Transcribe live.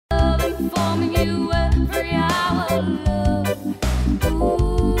informing you every hour. Love,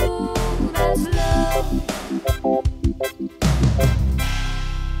 ooh, that's love.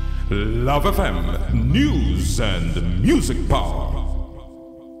 Love FM News and Music Bar.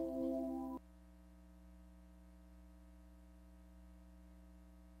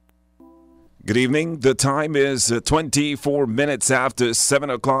 Good evening. The time is 24 minutes after 7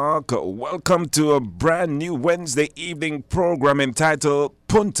 o'clock. Welcome to a brand new Wednesday evening program entitled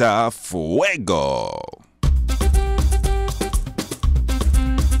Punta Fuego.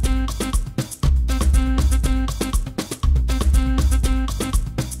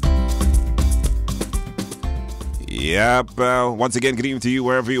 Yep. Once again, good evening to you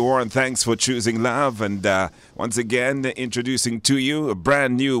wherever you are, and thanks for choosing love. And once again, introducing to you a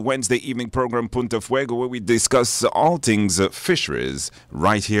brand new Wednesday evening program, Punta Fuego, where we discuss all things fisheries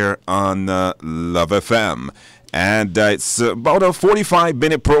right here on Love FM. And it's about a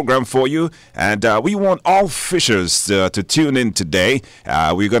 45-minute program for you. And we want all fishers to tune in today.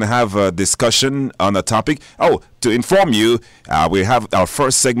 We're going to have a discussion on a topic. Oh, to inform you, we have our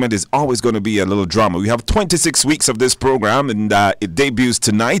first segment is always going to be a little drama. We have 26 weeks of this program, and it debuts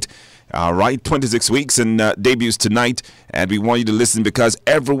tonight. All right, 26 weeks and debuts tonight, and we want you to listen because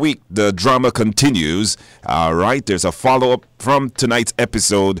every week the drama continues. All right, there's a follow-up from tonight's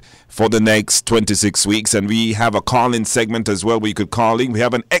episode for the next 26 weeks, and we have a call-in segment as well where you could call in. We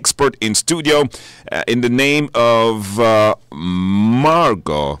have an expert in studio in the name of Maro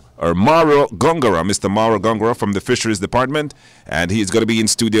Gongora, Mr. Maro Gongora from the Fisheries Department, and he's going to be in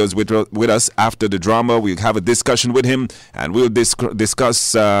studios with us after the drama. We'll have a discussion with him, and we'll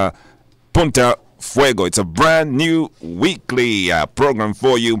discuss Punta Fuego. It's a brand new weekly program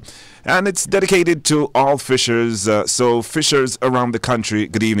for you, and it's dedicated to all fishers. So fishers around the country,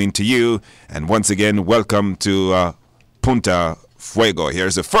 good evening to you, and once again, welcome to Punta Fuego.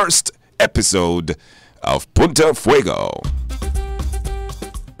 Here's the first episode of Punta Fuego.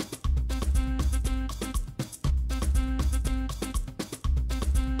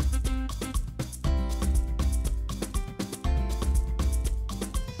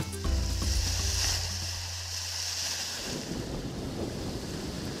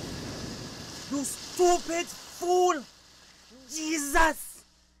 Stupid fool! Jesus!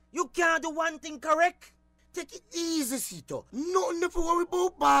 You can't do one thing correct? Take it easy, Sito. Nothing to worry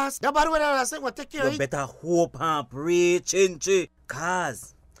about, boss. The bad weather I say, well, take care of it. You better hope and pray, Chinchi.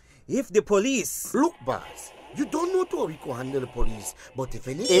 Cause if the police... Look, boss, you don't know how we can handle the police, but if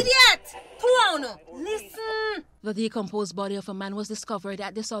any... Idiot! Tuano, listen! The decomposed body of a man was discovered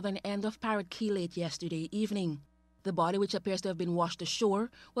at the southern end of Parrot Key late yesterday evening. The body, which appears to have been washed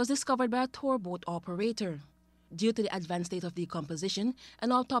ashore, was discovered by a tour boat operator. Due to the advanced state of decomposition,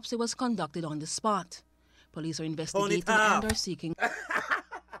 an autopsy was conducted on the spot. Police are investigating and are seeking...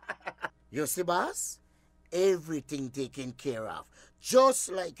 You see, boss? Everything taken care of,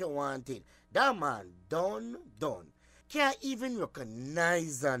 just like you wanted. That man done. Can't even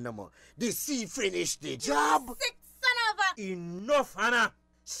recognize her no more. The sea finished the job. Sick son of a... Enough, Hannah.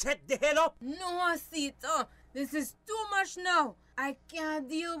 Shut the hell up. No, Sito. This is too much now. I can't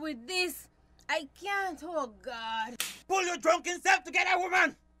deal with this. I can't, oh God. Pull your drunken self together,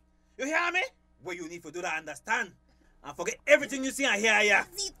 woman. You hear me? What you need to do to understand. And forget everything you see and hear ya.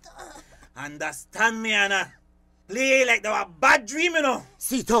 Sito. Understand me, Anna. Play like they were bad dream, you know.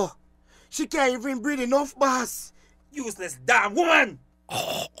 Sito, she can't even breathe enough, boss. Useless damn woman.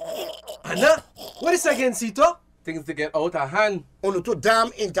 Anna, what is again, Sito? Things to get out of hand. Only too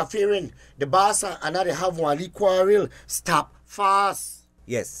damn interfering. The boss and another have one little quarrel. Stop fast.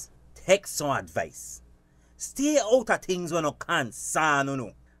 Yes, take some advice. Stay out of things when you can't, son, you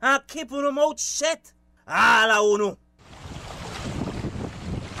know. And keep your mouth shut. All of you know.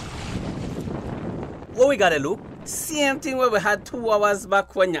 What we gotta look? Same thing where we had 2 hours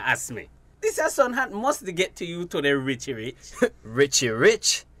back when you asked me. This son hat must get to you to the richy rich. Richy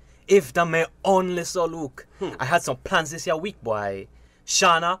rich? If that may only so look. I had some plans this year week, boy.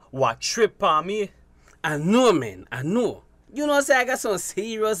 Shana, what trip on me? I know, man, I know. You know, say I got some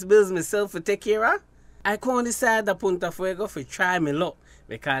serious bills myself to take care of. I can't decide to Punta Fuego for try me luck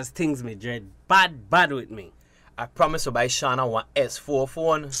because things may dread bad with me. I promise to buy Shana one S4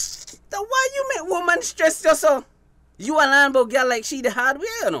 phone. Then why you make woman stress yourself? You a Lambo girl like she the hard way,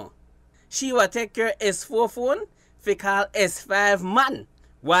 you know. She will take your S4 phone for call S5 man.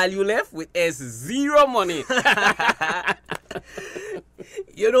 While you left with S0 money.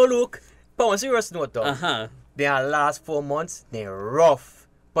 You know, look, but on serious note though, their last 4 months, they're rough.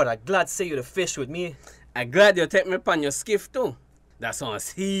 But I'm glad to see you to fish with me. I'm glad you take me upon your skiff too. That's one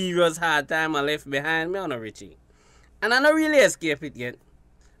serious hard time I left behind me on a Richie. And I don't really escape it yet.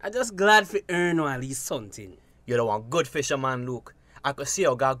 I just glad for earn or at least something. You're the one good fisherman, Luke. I could see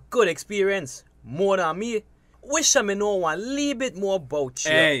you got good experience. More than me. Wish I me know one little bit more about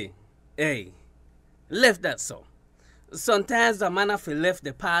you. Hey. Left that so. Sometimes a man have to left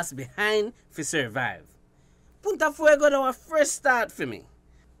the past behind to survive. Punta Fuego was our first start for me.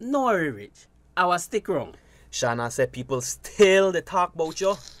 No worry, Rich. I was stick wrong. Shana said people still they talk about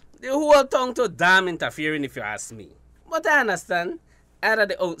you. The whole tongue to damn interfering if you ask me. But I understand. Out of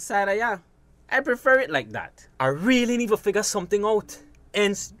the outsider, yeah. I prefer it like that. I really need to figure something out.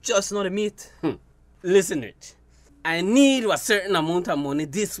 Ends just not the meat. Listen, Rich. I need a certain amount of money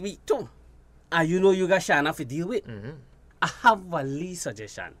this week too. And you know you got Shana to deal with. I have a lead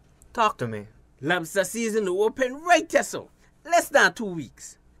suggestion. Talk to me. Lobster season will open right here so. Less than 2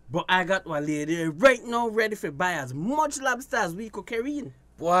 weeks. But I got one lady right now ready to buy as much lobster as we could carry in.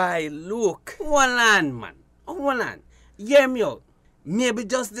 Why, look. One land, man. One land. Hear me out. Maybe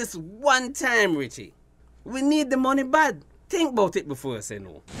just this one time, Richie. We need the money bad. Think about it before you say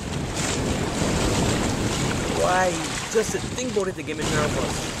no. Why? Just to think about it to get me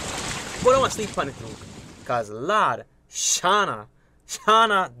nervous. But I want to sleep on it, Luke. Because, Lord, Shana,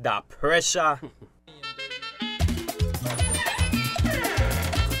 the pressure.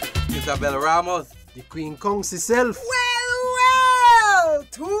 Isabel Ramos, The Queen Kongs herself. Well,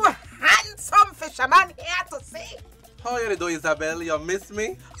 two handsome fishermen here to see. how you doing, Isabel? You miss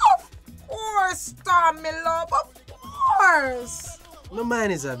me? Of course, Tom, my love, of course. No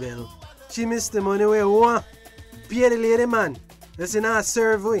mind Isabel. She missed the money we want. Pay the lady, man. That's in our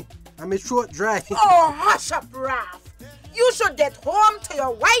serve we. And my throat dry. Oh, hush up, Ralph. You should get home to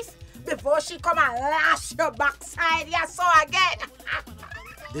your wife before she come and lash your backside here so again.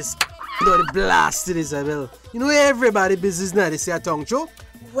 This bloody blasted Isabel. You know everybody business now they say a tongue choke.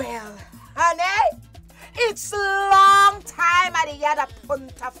 Well, honey, it's long time at the other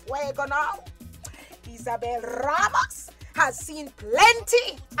Punta Fuego now. Isabel Ramos has seen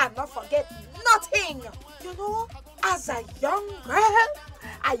plenty and not forget nothing. You know, as a young girl,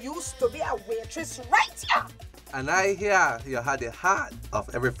 I used to be a waitress right here. And I hear you had the heart of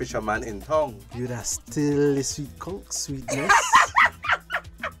every fisherman in town. You that still the sweet conch sweetness.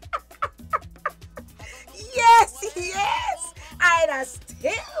 Yes, I'd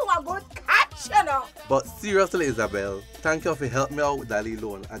still a good catch, you know. But seriously, Isabel, thank you for helping me out with that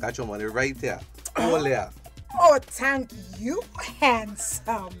loan. I got your money right here. All there. Oh, thank you,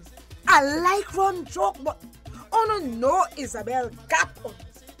 handsome. I like run joke, but no, Isabel got on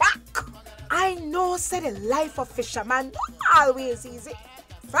his back. I know, said the life of fisherman not always easy.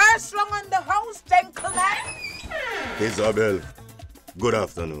 First rung on the house, gentlemen. Isabel, good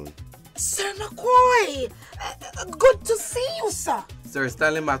afternoon. Sir McCoy, good to see you, sir. Sir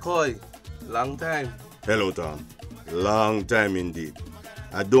Stanley McCoy, long time. Hello, Tom. Long time indeed.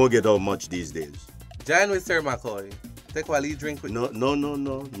 I don't get out much these days. Join with Sir McCoy. Take while you drink with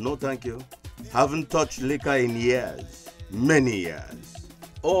No, thank you. Haven't touched liquor in years. Many years.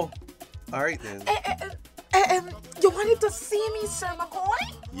 Oh, all right then. You wanted to see me, Sir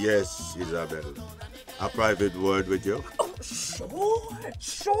McCoy? Yes, Isabel. A private word with you? Oh,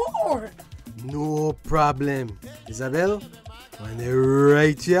 sure. No problem. Isabel, when they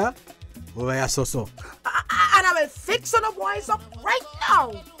right here, over here so. And I will fix on the boys up right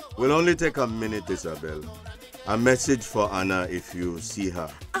now. Will only take a minute, Isabel. A message for Anna if you see her.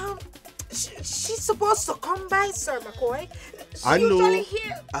 She's supposed to come by, Sir McCoy. I usually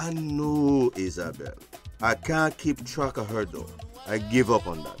here. I know, Isabel. I can't keep track of her though. I give up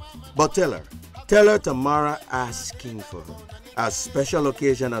on that. But tell her tomorrow asking for her. A special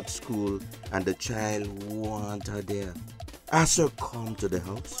occasion at school and the child want her there. Ask her come to the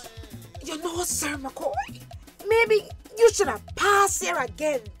house. You know, Sir McCoy, maybe you should have passed here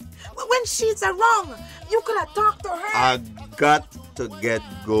again. When she's around, you could have talked to her. I got to get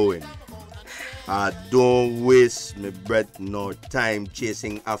going. I don't waste my breath nor time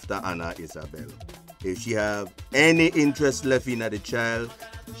chasing after Anna Isabel. If she have any interest left in the child,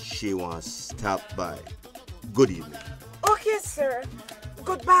 she wants to stop by. Good evening. Okay, sir.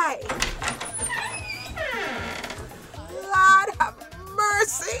 Goodbye. Lord have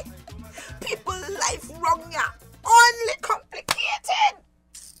mercy. People life wrong ya. Only complicated.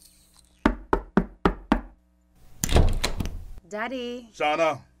 Daddy.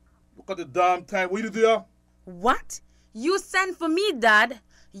 Shana, look at the damn time. What you do there? What? You sent for me, Dad?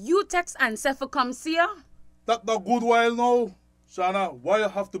 You text and said for come see her? That a good while now. Shana, why you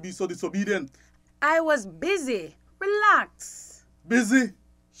have to be so disobedient? I was busy. Relax. Busy?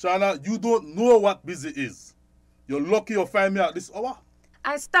 Shana, you don't know what busy is. You're lucky you find me at this hour.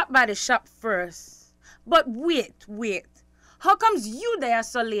 I stopped by the shop first. But wait. How comes you there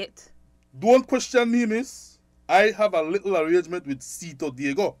so late? Don't question me, miss. I have a little arrangement with Cito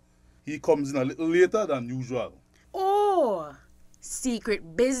Diego. He comes in a little later than usual. Oh,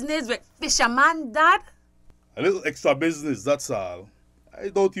 secret business with fisherman, Dad? A little extra business, that's all. I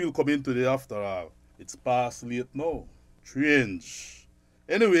doubt he'll come in today after all. It's past late now. Strange.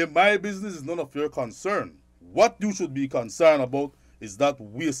 Anyway, my business is none of your concern. What you should be concerned about is that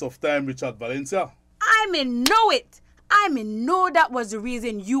waste of time, Richard Valencia. I may know it. I may know that was the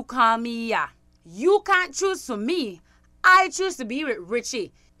reason you call me here. You can't choose for me. I choose to be with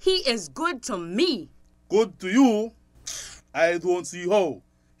Richie. He is good to me. Good to you? I don't see how.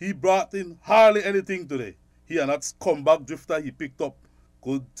 He brought in hardly anything today. He and that scumbag drifter he picked up.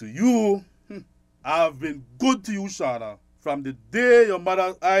 Good to you? I've been good to you, Shauna. From the day your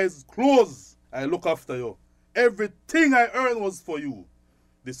mother's eyes closed, I look after you. Everything I earned was for you.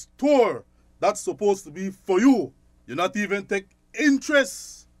 The store, that's supposed to be for you. You not even take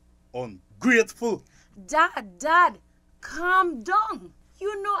interest. Ungrateful. Dad, calm down.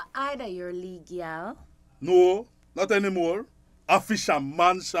 You know either your league, gal. No, not anymore. A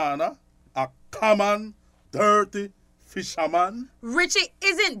fisherman, Shauna. A common, dirty fisherman. Richie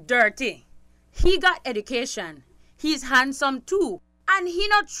isn't dirty. He got education. He's handsome too. And he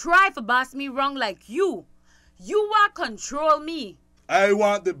not try for boss me wrong like you. You want control me. I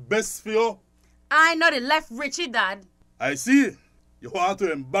want the best for you. I know the left Richie, Dad. I see. You want to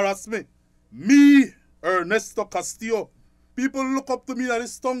embarrass me. Me, Ernesto Castillo. People look up to me at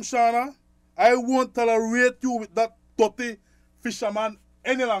this tongue, Shauna. I won't tolerate you with that dirty fisherman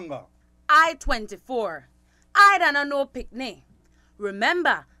any longer. I 24. I don't know picnic.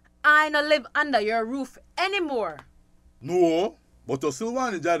 Remember, I don't live under your roof anymore. No, but you still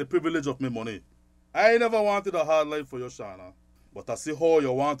want to enjoy the privilege of my money. I never wanted a hard life for you, Shauna. But I see how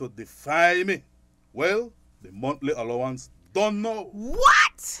you want to defy me. Well, the monthly allowance done now.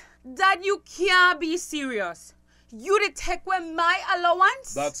 What? Dad, you can't be serious. You did take away my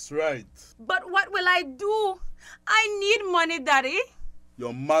allowance? That's right. But what will I do? I need money, Daddy.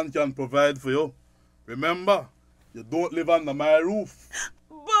 Your man can provide for you. Remember, you don't live under my roof.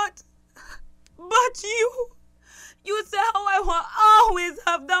 But you said how I will always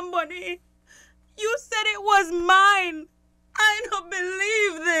have that money. You said it was mine. I don't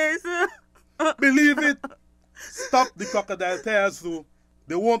believe this. Believe it. Stop the crocodile tears, too.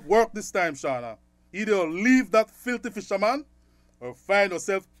 They won't work this time, Shauna. Either leave that filthy fisherman or find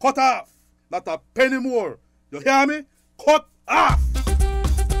yourself cut off. Not a penny more. You hear me? Cut off.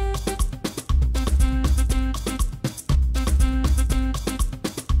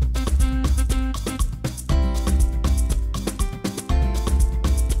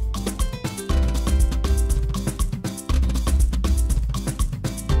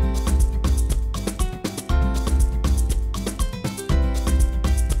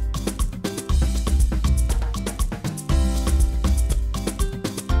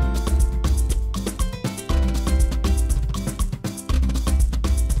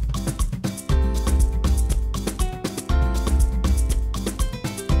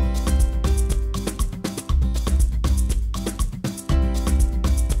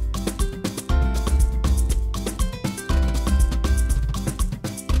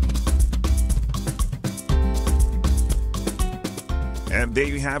 And there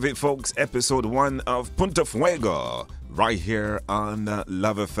you have it, folks. Episode 1 of Punta Fuego, right here on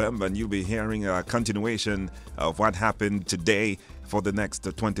Love FM. And you'll be hearing a continuation of what happened today for the next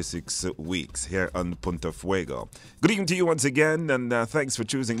 26 weeks here on Punta Fuego. Good evening to you once again, and thanks for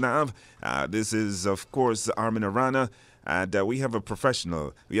choosing Nav. This is, of course, Armin Arana. And we have a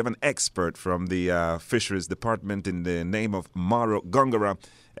professional, we have an expert from the Fisheries Department in the name of Mauro Gongora.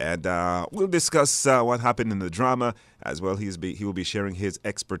 And we'll discuss what happened in the drama as well. He will be sharing his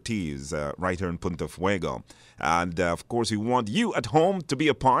expertise right here in Punta Fuego. And of course, we want you at home to be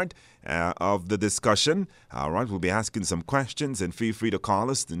a part of the discussion. All right, we'll be asking some questions, and feel free to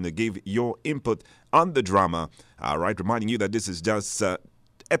call us and give your input on the drama. All right, reminding you that this is just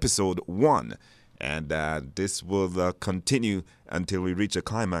episode 1. And this will continue until we reach a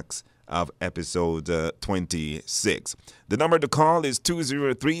climax of episode 26. The number to call is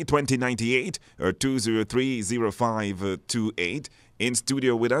 203-2098 or 203-0528. In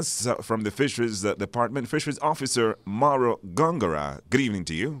studio with us from the Fisheries Department, Fisheries Officer Mauro Gongora. Good evening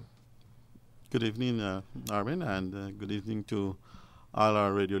to you. Good evening, Armin, and good evening to all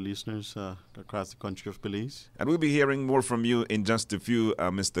our radio listeners across the country of Belize. And we'll be hearing more from you in just a few,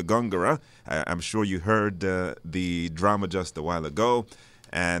 Mr. Gongora. I'm sure you heard the drama just a while ago.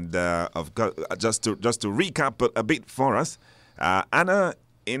 And just to recap a bit for us, Anna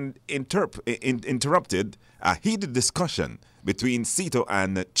interrupted a heated discussion between Sito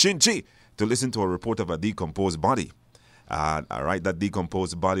and Chinchi to listen to a report of a decomposed body. All right, that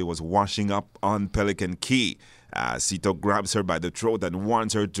decomposed body was washing up on Pelican Key. Sito grabs her by the throat and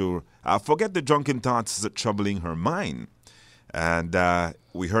warns her to forget the drunken thoughts troubling her mind. And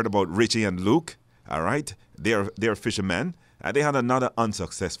we heard about Richie and Luke. All right, they're fishermen. They had another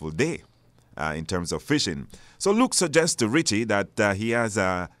unsuccessful day in terms of fishing. So Luke suggests to Richie that he has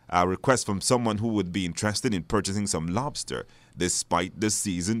a request from someone who would be interested in purchasing some lobster, despite the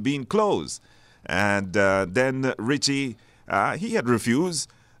season being closed. And then Richie, he had refused,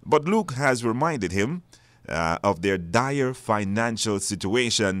 but Luke has reminded him of their dire financial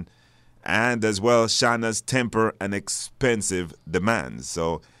situation and as well Shana's temper and expensive demands.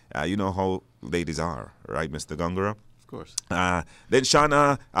 So you know how ladies are, right, Mr. Gongora? Of course. Then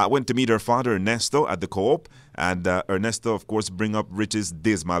Shana went to meet her father Ernesto at the co-op, and Ernesto, of course, bring up Richie's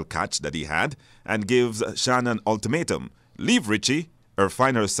dismal catch that he had and gives Shana an ultimatum. Leave Richie or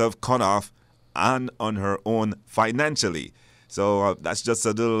find herself cut off and on her own financially. So that's just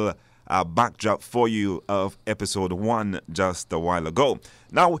a little backdrop for you of episode 1 just a while ago.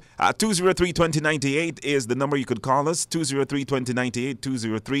 Now, 203-2098 is the number you could call us,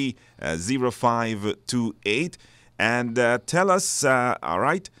 203-2098, 203-0528. And tell us, all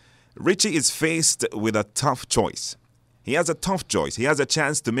right, Richie is faced with a tough choice. He has a tough choice. He has a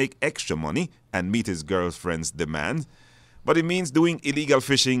chance to make extra money and meet his girlfriend's demands, but it means doing illegal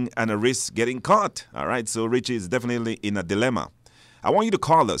fishing and a risk getting caught. All right, so Richie is definitely in a dilemma. I want you to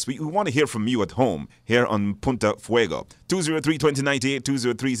call us. We want to hear from you at home here on Punta Fuego. 203-2098,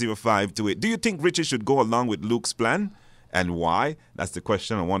 203-0528. Do you think Richie should go along with Luke's plan? And why? That's the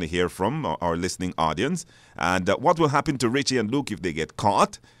question I want to hear from our listening audience. And what will happen to Richie and Luke if they get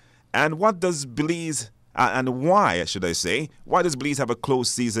caught? And what does Belize, and why, should I say, why does Belize have a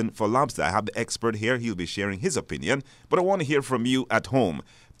closed season for lobster? I have the expert here. He'll be sharing his opinion. But I want to hear from you at home.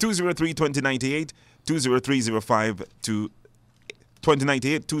 203-2098, 203-0528.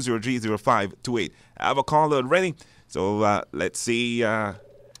 2098 203-0528. I have a caller ready. So let's see. Good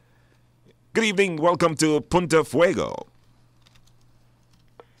evening. Welcome to Punta Fuego.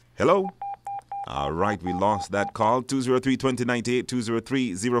 Hello. All right. We lost that call. 203-2098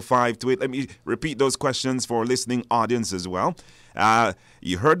 203-0528. Let me repeat those questions for listening audience as well.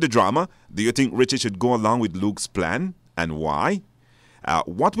 You heard the drama. Do you think Richie should go along with Luke's plan? And why?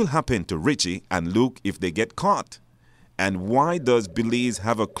 What will happen to Richie and Luke if they get caught? And why does Belize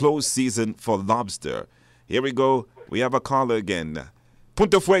have a closed season for lobster? Here we go. We have a caller again.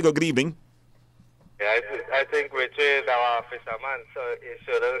 Punta Fuego, good evening. Yeah, I think Richie is our fisherman, so he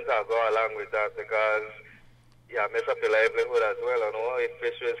shouldn't go along with that because, yeah, mess up the livelihood as well. You know, if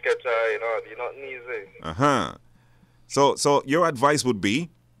fish is catcher, you know, it's not easy. Uh-huh. So your advice would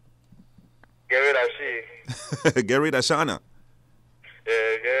be? Get rid of she. Get rid of Shana.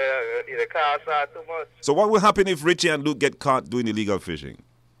 Yeah, it costs her too much. So what will happen if Richie and Luke get caught doing illegal fishing?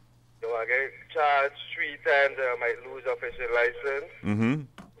 You will get charged 3 times and might lose your fishing license. Mm-hmm.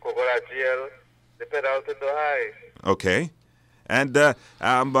 Go to jail. The penalty too high. Okay. And the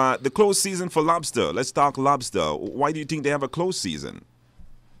closed season for lobster. Let's talk lobster. Why do you think they have a closed season?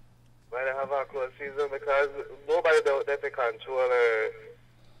 Why they have a closed season? Because nobody out there to control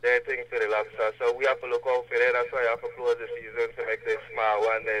their thing for the lobster. So we have to look out for that. That's why you have to close the season to make the small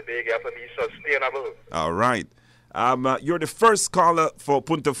one big. You have to be sustainable. All right. You're the first caller for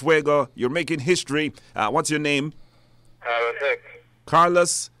Punta Fuego. You're making history. What's your name? Tyrone Eck.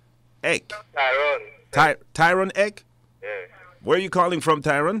 Carlos Eck. Tyrone Eck? Yeah. Where are you calling from,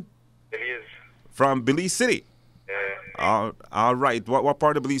 Tyrone? Belize. From Belize City? Yeah. All right. What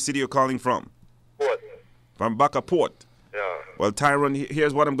part of Belize City are you calling from? Port. From Baca Port. Yeah. Well, Tyrone,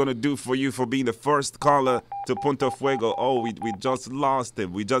 here's what I'm going to do for you for being the first caller to Punta Fuego. Oh, we just lost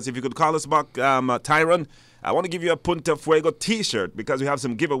him. If you could call us back, Tyrone, I want to give you a Punta Fuego t-shirt because we have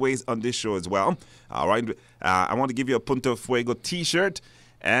some giveaways on this show as well. All right. I want to give you a Punta Fuego t-shirt.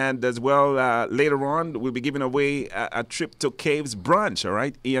 And as well, later on, we'll be giving away a trip to Caves Branch, all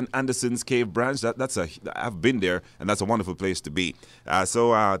right? Ian Anderson's Cave Branch. I've been there, and that's a wonderful place to be.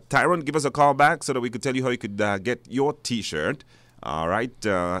 So, Tyrone, give us a call back so that we could tell you how you could get your T-shirt. All right,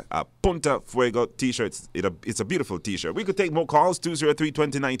 a Punta Fuego T-shirt. It's a beautiful T-shirt. We could take more calls,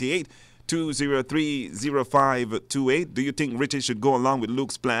 203-2098, 203-0528. Do you think Richie should go along with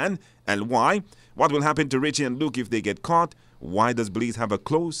Luke's plan, and why? What will happen to Richie and Luke if they get caught? Why does Belize have a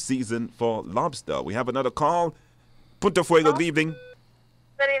closed season for lobster? We have another call. Punta Fuego, good evening.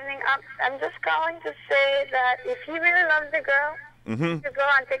 Good evening. I'm just calling to say that if he really loves the girl, he should go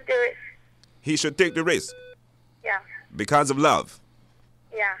and take the risk. He should take the risk? Yeah. Because of love?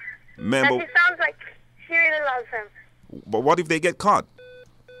 Yeah. Remember, and he sounds like he really loves him. But what if they get caught?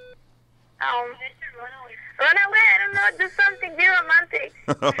 Run away, I don't know, do something, be romantic.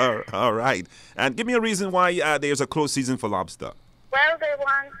 All right. And give me a reason why there's a closed season for lobster. Well, they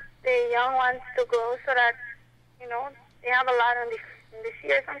want the young ones to grow so that, you know, they have a lot in this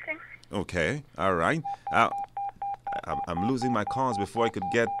year or something. Okay. All right. I'm losing my calls before I could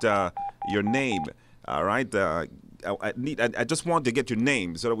get your name. All right. I just want to get your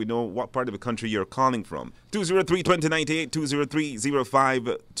name so that we know what part of the country you're calling from. 203-2098,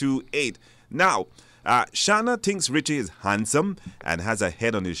 203-0528. Now, Shana thinks Richie is handsome and has a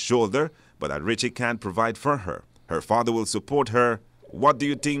head on his shoulder, but that Richie can't provide for her. Her father will support her. What do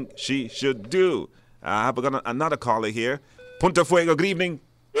you think she should do? I have got another caller here. Punta Fuego, good evening.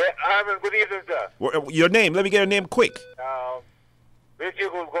 Yeah, good evening, sir. Your name, let me get your name quick. Richie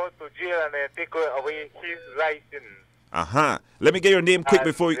will go to jail and take away his license. Let me get your name quick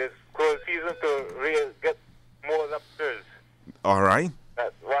before you... It's close season to get more lobsters. All right.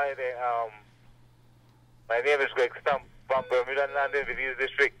 That's why they, my name is Greg Stump from Bermuda and London, Belize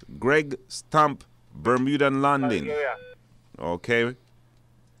District. Greg Stump, Bermuda and London. Yeah. Okay.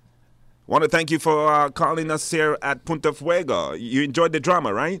 Want to thank you for calling us here at Punta Fuego. You enjoyed the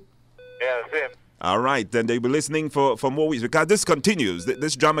drama, right? Yeah, same. All right, then they'll be listening for more weeks because this continues.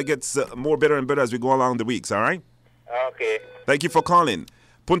 This drama gets more better and better as we go along the weeks, all right? Okay. Thank you for calling.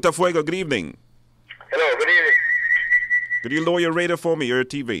 Punta Fuego, good evening. Hello, good evening. Could you lower your radio for me, your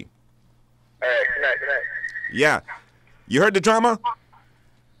TV? All right, good night. Yeah. You heard the drama?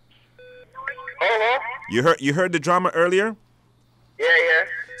 Oh, You heard the drama earlier? yeah.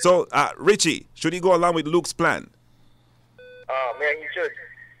 So, Richie, should he go along with Luke's plan? Man, you should.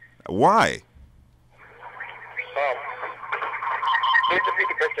 Why? Please repeat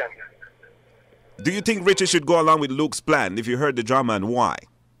the question. Do you think Richie should go along with Luke's plan if you heard the drama, and why?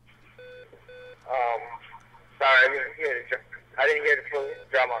 Sorry, I didn't hear the full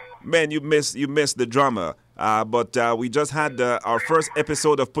drama. Man, you missed the drama. But we just had our first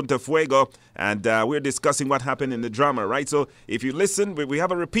episode of Punta Fuego, and we're discussing what happened in the drama, right? So if you listen, we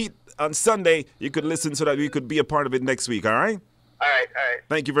have a repeat on Sunday. You could listen so that we could be a part of it next week, all right? All right.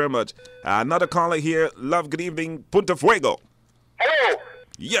 Thank you very much. Another caller here. Love, good evening. Punta Fuego. Hello.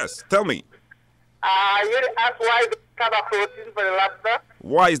 Yes, tell me. You asked why they have a closed season for the lobster?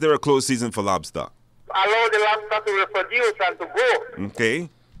 Why is there a closed season for lobster? Allow the lobster to reproduce and to grow. Okay.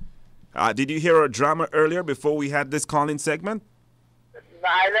 Did you hear our drama earlier before we had this call-in segment?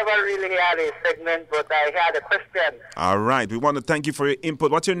 I never really had a segment, but I had a question. All right. We want to thank you for your input.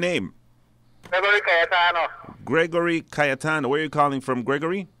 What's your name? Gregory Cayetano. Gregory Cayetano. Where are you calling from,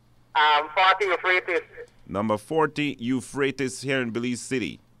 Gregory? 40 Euphrates. Number 40 Euphrates here in Belize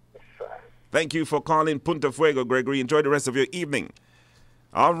City. Thank you for calling Punta Fuego, Gregory. Enjoy the rest of your evening.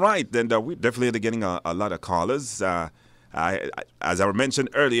 All right. Then we're definitely getting a lot of callers. As I mentioned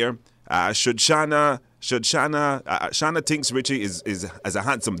earlier, Shana thinks Richie is a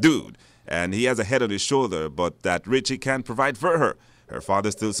handsome dude, and he has a head on his shoulder, but that Richie can't provide for her. Her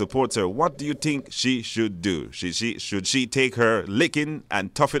father still supports her. What do you think she should do? Should she take her licking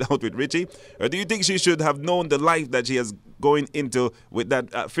and tough it out with Richie? Or do you think she should have known the life that she is going into with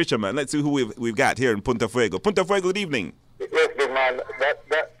that fisherman? Let's see who we've got here in Punta Fuego. Punta Fuego, good evening. Yes, big man.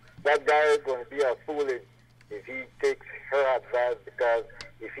 That guy is going to be a fool if he takes her advice, because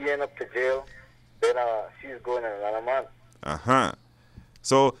if he end up to jail, then she's going in another man.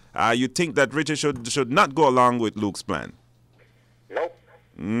 So you think that Richie should not go along with Luke's plan? Nope.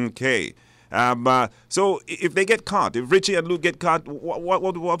 Okay. So if they get caught, if Richie and Luke get caught,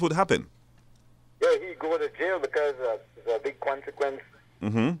 what would happen? Yeah, he go to jail because there's a big consequence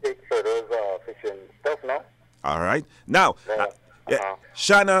take for those fishing stuff, no? All right. Now,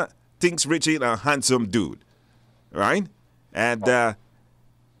 Shana thinks Richie is a handsome dude, right? And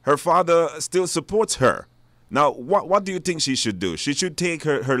her father still supports her. Now, what do you think she should do? She should take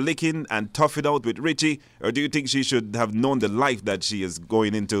her licking and tough it out with Richie, or do you think she should have known the life that she is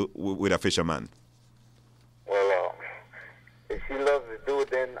going into with a fisherman? Well, if she loves the dude,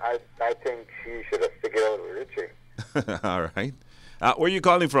 then I think she should have figured out with Richie. All right. Where are you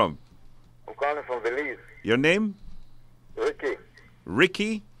calling from? I'm calling from Belize. Your name? Ricky.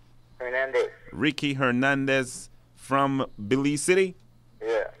 Ricky? Hernandez. Ricky Hernandez from Belize City?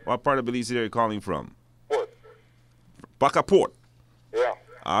 Yeah. What part of Belize City are you calling from? Port. Baca Port? Yeah.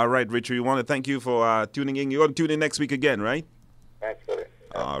 All right, Richard, we want to thank you for tuning in. You're going to tune in next week again, right? Thanks, buddy.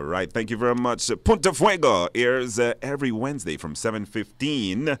 All right, thank you very much. Punta Fuego airs every Wednesday from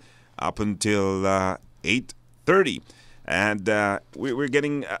 7:15 up until 8:30. And we're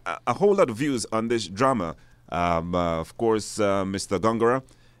getting a whole lot of views on this drama. Of course, Mr. Gongora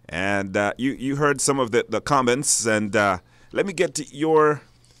And you heard some of the comments, and let me get your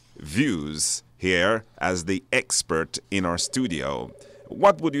views here as the expert in our studio.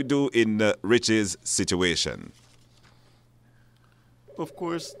 What would you do in Richie's situation? Of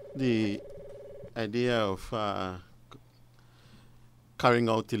course, the idea of carrying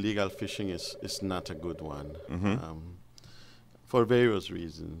out illegal fishing is not a good one, for various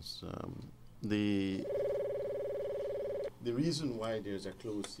reasons. The reason why there's a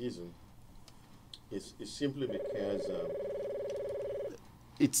closed season is simply because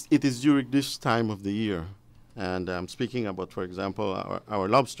it is during this time of the year, and I'm speaking about, for example, our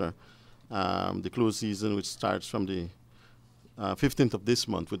lobster, the closed season, which starts from the 15th of this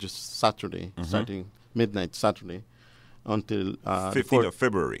month, which is Saturday, starting midnight Saturday, until 15th of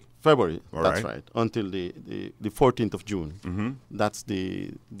February. February, All that's right. right. Until the 14th of June. That's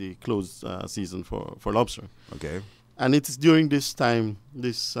the closed season for lobster. Okay. And it is during this time,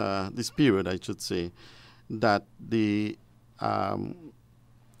 this period, I should say, that the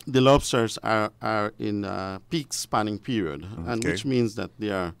lobsters are in peak spawning period, and which means that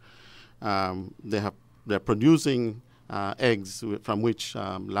they're producing eggs from which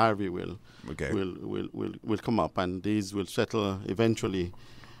larvae will come up, and these will settle eventually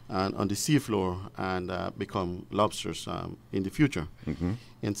on the seafloor and become lobsters in the future.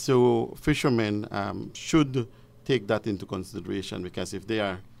 And so fishermen should take that into consideration, because if they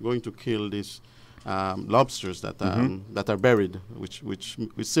are going to kill these lobsters that are buried, which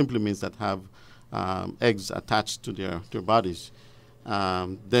simply means that have eggs attached to their bodies,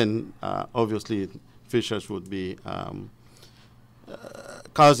 then obviously fishers would be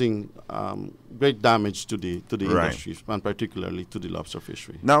causing great damage to the industry, and particularly to the lobster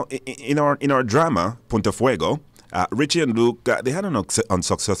fishery. Now, in our drama Punta Fuego, Richie and Luke, they had an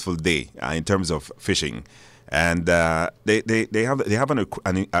unsuccessful day in terms of fishing, and they have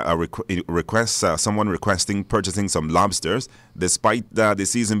a request, someone requesting purchasing some lobsters despite the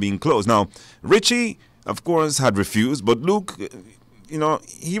season being closed. Now, Richie, of course, had refused, but Luke,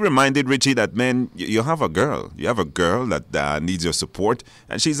 he reminded Richie that, man, you have a girl. You have a girl that needs your support,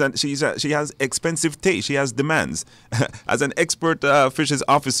 and she has expensive taste. She has demands. As an expert fishes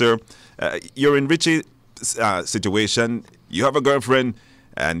officer, you're in Richie's situation. You have a girlfriend,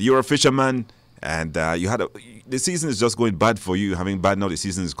 and you're a fisherman, and the season is just going bad for you. Having bad now, the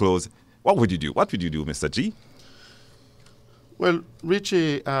season is closed. What would you do? What would you do, Mr. G? Well,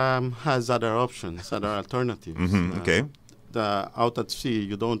 Richie has other options, other alternatives. Okay. Out at sea,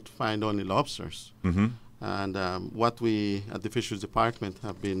 you don't find only lobsters. And what we at the Fisheries Department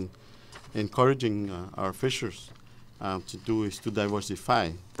have been encouraging our fishers to do is to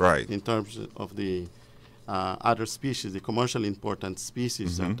diversify. Right. In terms of the other species, the commercially important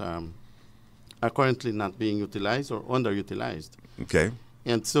species that are currently not being utilized or underutilized. Okay.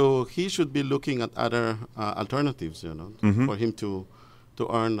 And so he should be looking at other alternatives, for him to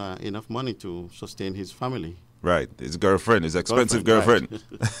earn enough money to sustain his family. Right, his girlfriend, his expensive girlfriend.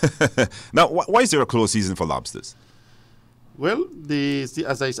 Right. Now, why is there a closed season for lobsters? Well,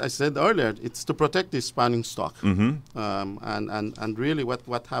 as I said earlier, it's to protect the spawning stock. And really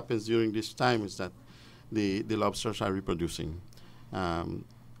what happens during this time is that the lobsters are reproducing.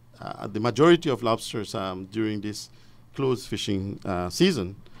 The majority of lobsters during this closed fishing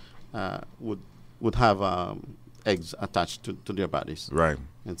season would have eggs attached to their bodies. Right.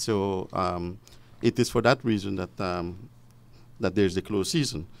 And so it is for that reason that there's the closed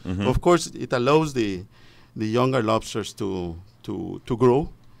season. Of course, it allows the younger lobsters to grow,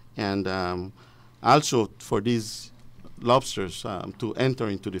 and also for these lobsters to enter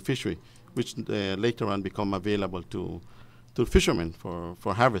into the fishery, which later on become available to fishermen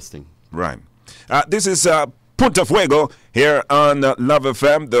for harvesting. Right. This is Punta Fuego here on Love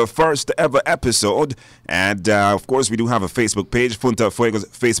FM, the first ever episode. And of course, we do have a Facebook page, Punta Fuego's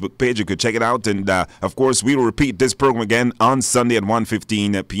Facebook page. You could check it out. And of course, we will repeat this program again on Sunday at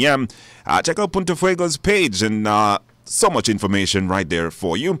 1:15 p.m. Check out Punta Fuego's page, and so much information right there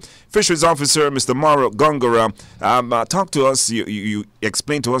for you. Fisheries Officer Mr. Mauro Gongora, talk to us. You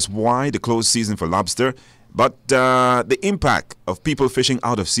explain to us why the closed season for lobster, but the impact of people fishing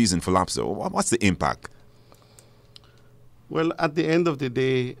out of season for lobster. What's the impact? Well, at the end of the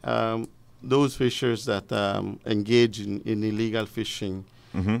day, those fishers that engage in illegal fishing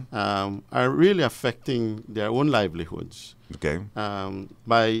are really affecting their own livelihoods. Okay.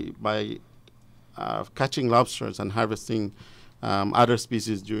 By catching lobsters and harvesting other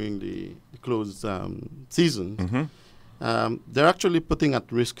species during the closed season, they're actually putting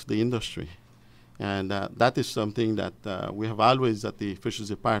at risk the industry. And that is something that we have always at the Fisheries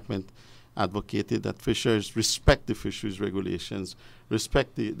Department advocated that fishers respect the fisheries regulations,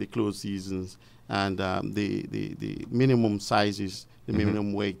 respect the closed seasons, and the minimum sizes, the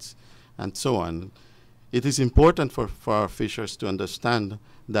minimum weights, and so on. It is important for our fishers to understand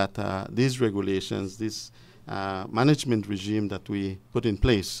that these regulations, this management regime that we put in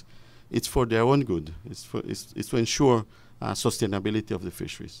place, it's for their own good. It's to ensure sustainability of the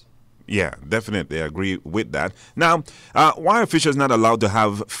fisheries. Yeah, definitely agree with that. Now, why are fishers not allowed to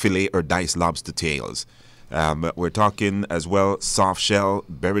have fillet or diced lobster tails? We're talking as well soft shell,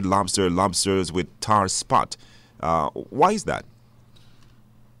 buried lobster, lobsters with tar spot. Why is that?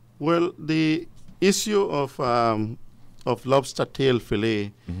 Well, the issue of lobster tail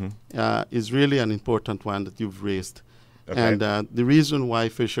fillet is really an important one that you've raised. Okay. And the reason why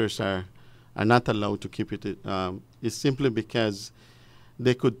fishers are not allowed to keep it is simply because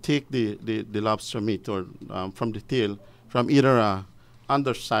they could take the lobster meat or from the tail from either a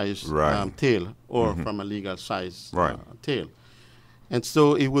undersized tail or from a legal size tail. And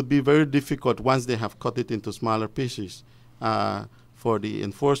so it would be very difficult once they have cut it into smaller pieces for the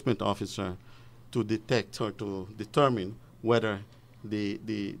enforcement officer to detect or to determine whether the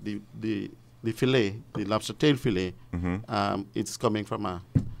fillet, the lobster tail fillet, it's coming from a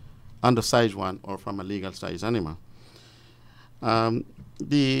undersized one or from a legal size animal.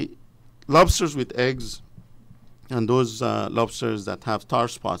 The lobsters with eggs and those lobsters that have tar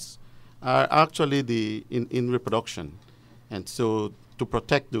spots are actually in reproduction. And so to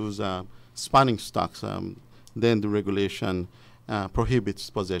protect those spawning stocks, then the regulation prohibits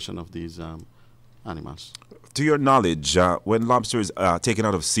possession of these animals. To your knowledge, when lobster is taken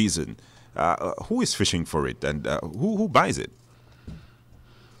out of season, who is fishing for it and who buys it?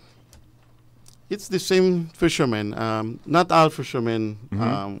 It's the same fishermen. Not all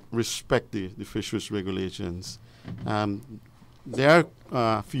fishermen respect the fisheries regulations. There are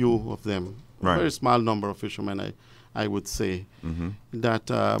a few of them, a very small number of fishermen, I would say, that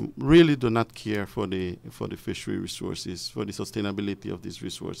really do not care for the fishery resources, for the sustainability of these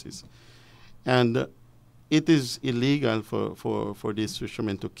resources. And it is illegal for these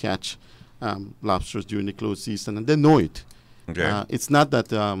fishermen to catch lobsters during the closed season, and they know it. Okay. It's not that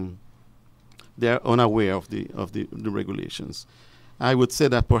they're unaware of the regulations. I would say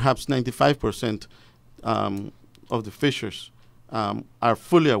that perhaps 95% of the fishers are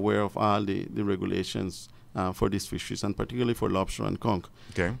fully aware of all the regulations for these fisheries, and particularly for lobster and conch.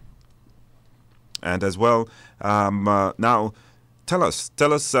 Okay. And as well, now, tell us,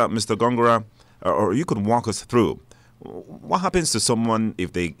 Mr. Gongora, or you could walk us through what happens to someone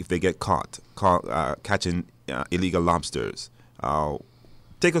if they get caught catching illegal lobsters.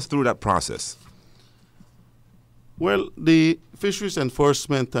 Take us through that process. Well, the fisheries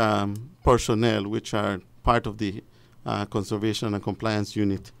enforcement personnel, which are part of the conservation and compliance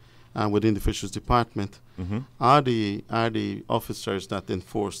unit within the fisheries department, are the officers that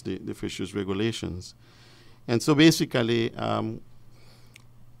enforce the fisheries regulations. And so basically,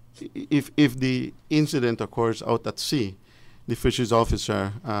 if the incident occurs out at sea, the fisheries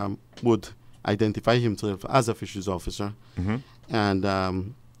officer would identify himself as a fisheries officer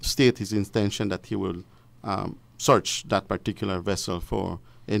and state his intention that he will search that particular vessel for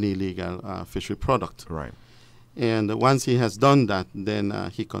any illegal fishery product. Right. And once he has done that,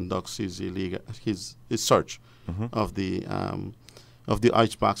 then he conducts his search of the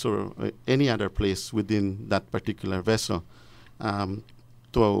icebox or any other place within that particular vessel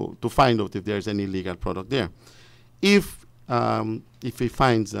to find out if there's any illegal product there. If he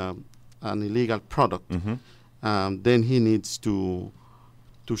finds an illegal product, then he needs to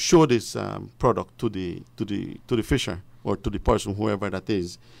show this product to the fisher or to the person, whoever that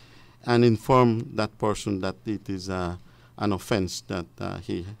is, and inform that person that it is an offense that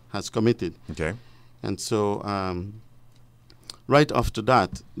he has committed. Okay. And so right after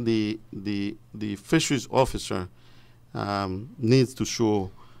that, the fisheries officer needs to show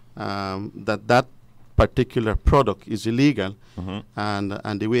that particular product is illegal,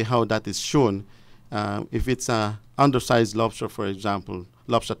 and the way how that is shown, if it's a undersized lobster, for example,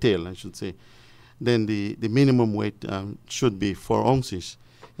 lobster tail, I should say, then the minimum weight should be 4 ounces.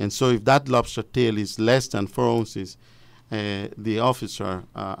 And so if that lobster tail is less than 4 ounces, the officer,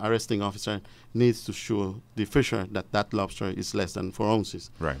 arresting officer, needs to show the fisher that lobster is less than 4 ounces.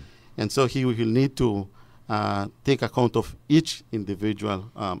 Right. And so he will need to take account of each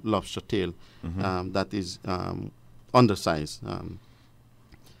individual lobster tail that is undersized.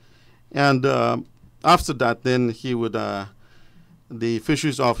 And after that, then he would, the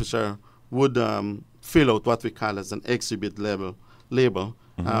fisheries officer would fill out what we call as an exhibit label,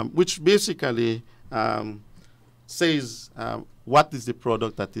 which basically says what is the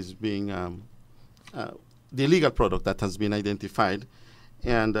product that is being, the illegal product that has been identified,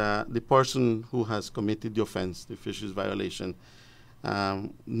 and the person who has committed the offense, the fisheries violation,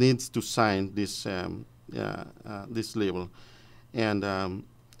 needs to sign this this label, and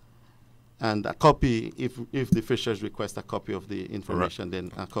a copy. If the fishers request a copy of the information,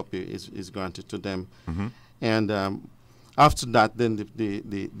 then a copy is granted to them, and after that, then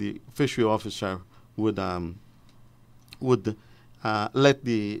the fishery officer would let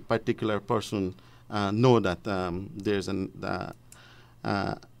the particular person know that there's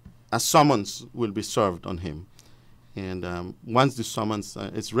a summons will be served on him, and once the summons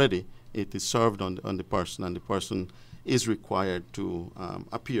is ready, it is served on the person, and the person is required to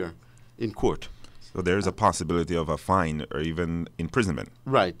appear in court. So there is a possibility of a fine or even imprisonment.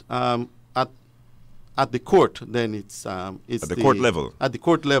 Right. At the court, then it's at the court level. At the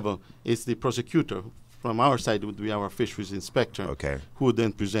court level, it's the prosecutor. From our side, would be our fisheries inspector, who would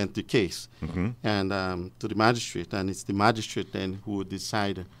then present the case and to the magistrate, and it's the magistrate then who would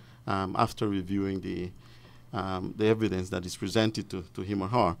decide after reviewing the evidence that is presented to him or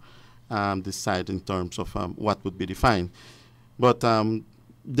her, decide in terms of what would be the fine. But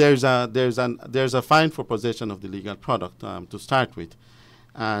there's a fine for possession of the legal product to start with,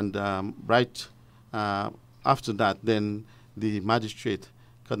 and right after that, then the magistrate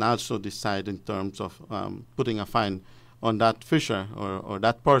can also decide in terms of putting a fine on that fisher or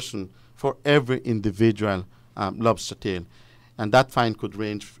that person for every individual lobster tail, and that fine could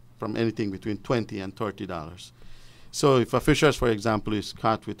range from anything between $20 and $30. So if a fisher, for example, is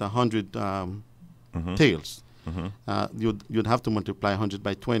caught with 100 tails, you'd have to multiply 100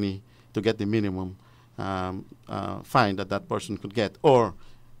 by 20 to get the minimum fine that person could get, or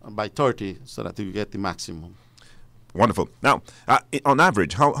by 30 so that you get the maximum. Wonderful. Now, on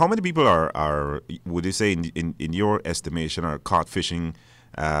average, how many people are would you say in your estimation are caught fishing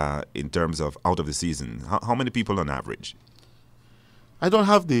in terms of out of the season? How many people on average? I don't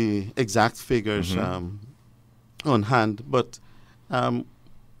have the exact figures on hand, but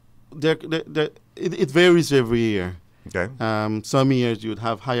it varies every year. Okay. Some years you'd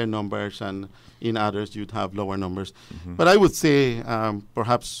have higher numbers, and in others you'd have lower numbers. But I would say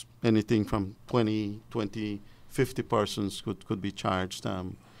perhaps anything from 50 persons could be charged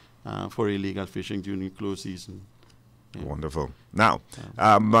for illegal fishing during close season. Yeah. Wonderful. Now,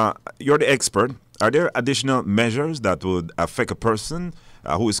 you're the expert. Are there additional measures that would affect a person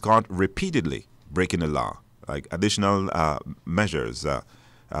who is caught repeatedly breaking the law? Like additional measures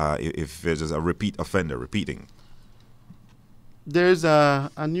if there's a repeat offender repeating? There's a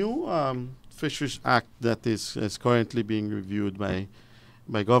new Fisheries Act that is currently being reviewed by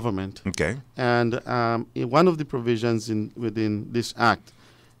government. Okay. And one of the provisions within this act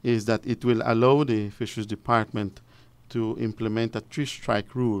is that it will allow the Fisheries Department to implement a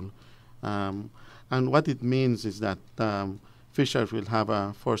 3-strike rule. And what it means is that fishers will have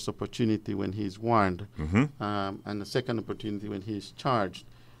a first opportunity when he is warned, and a second opportunity when he is charged,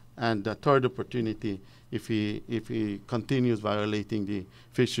 and a third opportunity if he continues violating the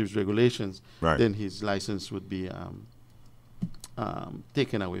fisheries regulations, then his license would be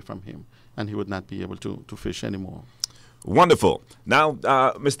taken away from him, and he would not be able to fish anymore. Wonderful. Now,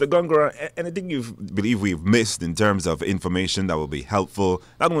 Mr. Gongora, anything you believe we've missed in terms of information that will be helpful,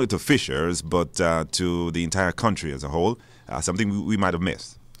 not only to fishers, but to the entire country as a whole? Something we might have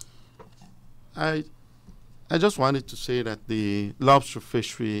missed? I just wanted to say that the lobster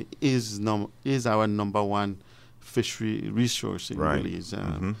fishery is our number one fishery resource in Belize,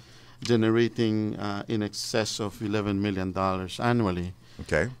 generating in excess of $11 million annually.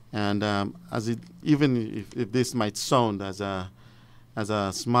 Okay. And even if this might sound as a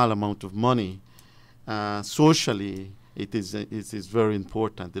small amount of money, socially it is very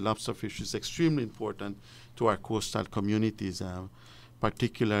important. The lobster fishery is extremely important to our coastal communities,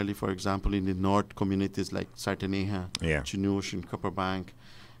 particularly, for example, in the north communities like Sarteneja, Chinoosh, Copperbank,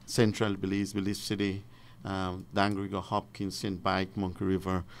 Central Belize, Belizecity, Dangriga, Hopkins, seinebight, Monkey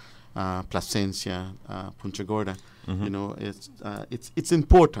River, Placencia, Puntagorda. You know, it's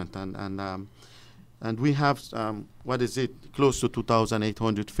important, and we have close to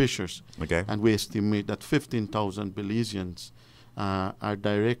 2,800 fishers. Okay. And we estimate that 15,000 Belizeans are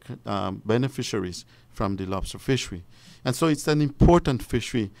direct beneficiaries from the lobster fishery. And so it's an important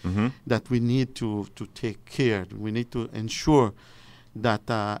fishery that we need to take care. We need to ensure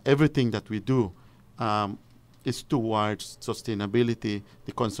that everything that we do is towards sustainability,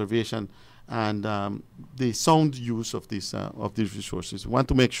 the conservation, and the sound use of these resources. We want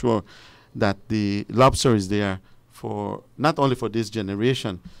to make sure that the lobster is there for not only for this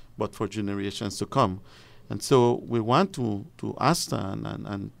generation, but for generations to come. And so we want to ask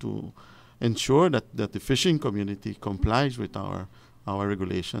and to ensure that the fishing community complies with our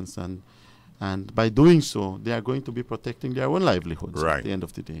regulations, and by doing so, they are going to be protecting their own livelihoods at the end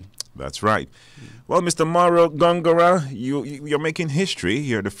of the day. That's right. Well, Mr. Mauro Gongora, you're making history.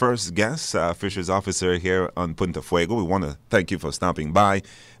 You're the first guest fisheries officer here on Punta Fuego. We want to thank you for stopping by.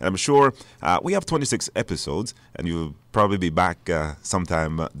 And I'm sure we have 26 episodes, and you'll probably be back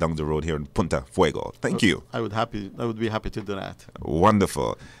sometime down the road here in Punta Fuego. Thank you. I would be happy to do that.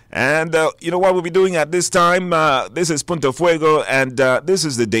 Wonderful. And you know what we'll be doing at this time? This is Punta Fuego, and this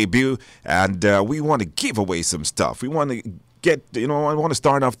is the debut. And we want to give away some stuff. We want to I want to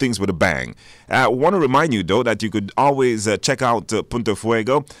start off things with a bang. I want to remind you, though, that you could always check out Punta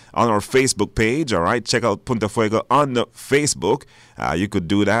Fuego on our Facebook page, all right? Check out Punta Fuego on Facebook. You could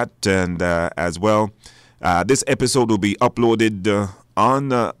do that, and as well, this episode will be uploaded on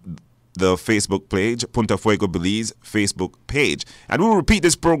the Facebook page, Punta Fuego Belize Facebook page. And we'll repeat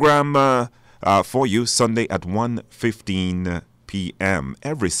this program for you Sunday at 1:15 p.m.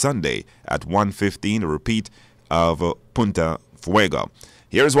 Every Sunday at 1:15, a repeat of Punta Fuego.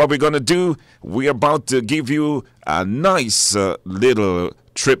 Here's what we're going to do. We're about to give you a nice little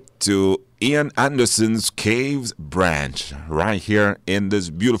trip to Ian Anderson's Caves branch right here in this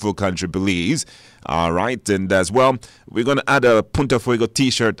beautiful country, Belize. All right, and as well, we're going to add a Punta Fuego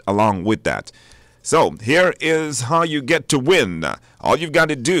t-shirt along with that. So here is how you get to win. All you've got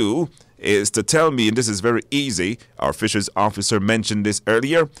to do is to tell me, and this is very easy. Our fisheries officer mentioned this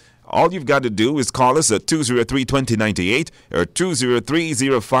earlier. All you've got to do is call us at 203-2098 or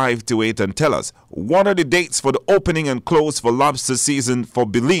 203-0528 and tell us, what are the dates for the opening and close for lobster season for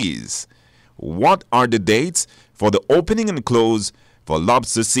Belize? What are the dates for the opening and close for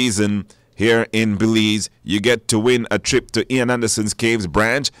lobster season here in Belize? You get to win a trip to Ian Anderson's Caves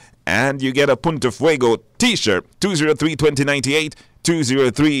branch, and you get a Punta Fuego t-shirt, 203-2098.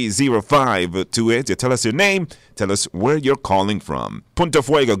 203-0528. You tell us your name, tell us where you're calling from. Punta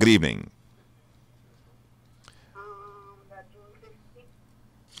Fuego, good evening.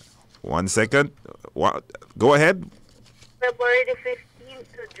 1 second. Go ahead. February the 15th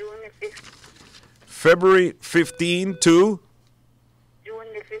to June the 15th. February 15 to? June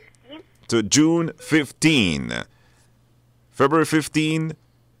the 15th. To June 15. February 15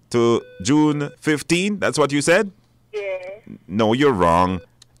 to June 15. That's what you said? Yeah. No, you're wrong.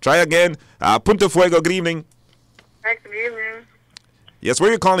 Try again. Punta Fuego, good evening. Good evening. Yes, where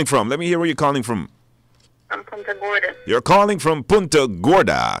are you calling from? Let me hear where you're calling from. I'm Punta Gorda. You're calling from Punta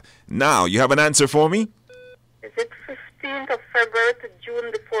Gorda. Now, you have an answer for me? Is it 15th of February to June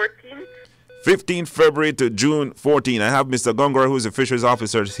the 14th? 15th February to June 14. I have Mr. Gongora, who's a fisheries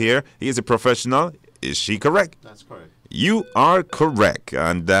officer here. He is a professional. Is she correct? That's correct. You are correct.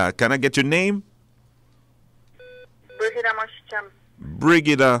 And can I get your name? Brigida Muschamp.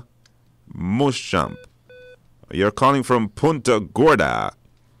 Brigida Muschamp. You're calling from Punta Gorda.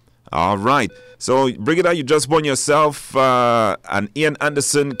 All right. So, Brigida, you just won yourself an Ian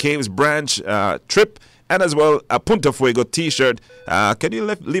Anderson Caves branch trip and as well a Punta Fuego t-shirt. Can you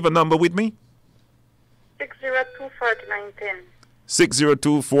leave a number with me? 602-4910.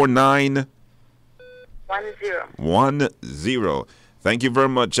 602-4910. 10. Thank you very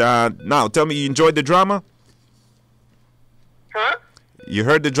much. Now, tell me, you enjoyed the drama? Huh? You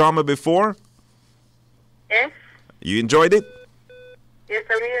heard the drama before? Yes. You enjoyed it? Yes,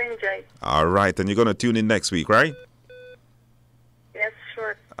 I really enjoyed. All right, and you're going to tune in next week, right? Yes,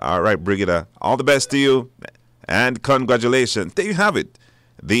 sure. All right, Brigida. All the best to you, and congratulations. There you have it.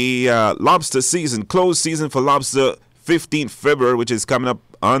 The lobster season, closed season for lobster, 15th February, which is coming up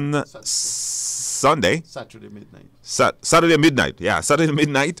on Sunday. Saturday midnight. Saturday midnight. Yeah, Saturday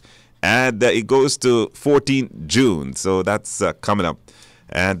midnight. And it goes to 14 June. So that's coming up.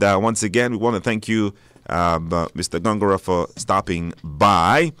 And once again, we want to thank you, Mr. Gongora, for stopping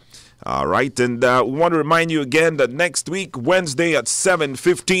by. All right. And we want to remind you again that next week, Wednesday at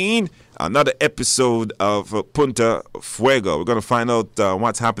 7:15, another episode of Punta Fuego. We're going to find out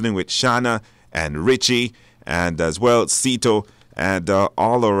what's happening with Shana and Richie and as well Cito and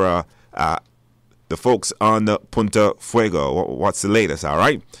all our the folks on Punta Fuego. What's the latest, all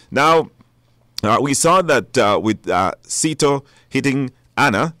right? Now, we saw that with Cito hitting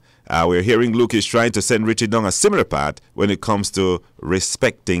Anna, we're hearing Luke is trying to send Richie down a similar path when it comes to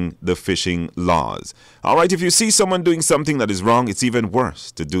respecting the fishing laws. All right, if you see someone doing something that is wrong, it's even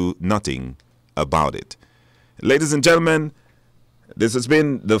worse to do nothing about it. Ladies and gentlemen, this has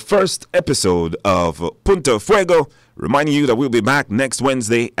been the first episode of Punta Fuego, reminding you that we'll be back next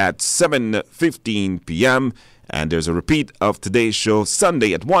Wednesday at 7:15 p.m. And there's a repeat of today's show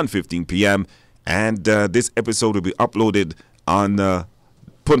Sunday at 1:15 p.m. And this episode will be uploaded on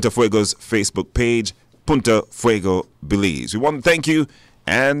Punta Fuego's Facebook page, Punta Fuego Belize. We want to thank you,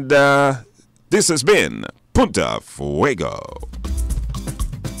 and this has been Punta Fuego.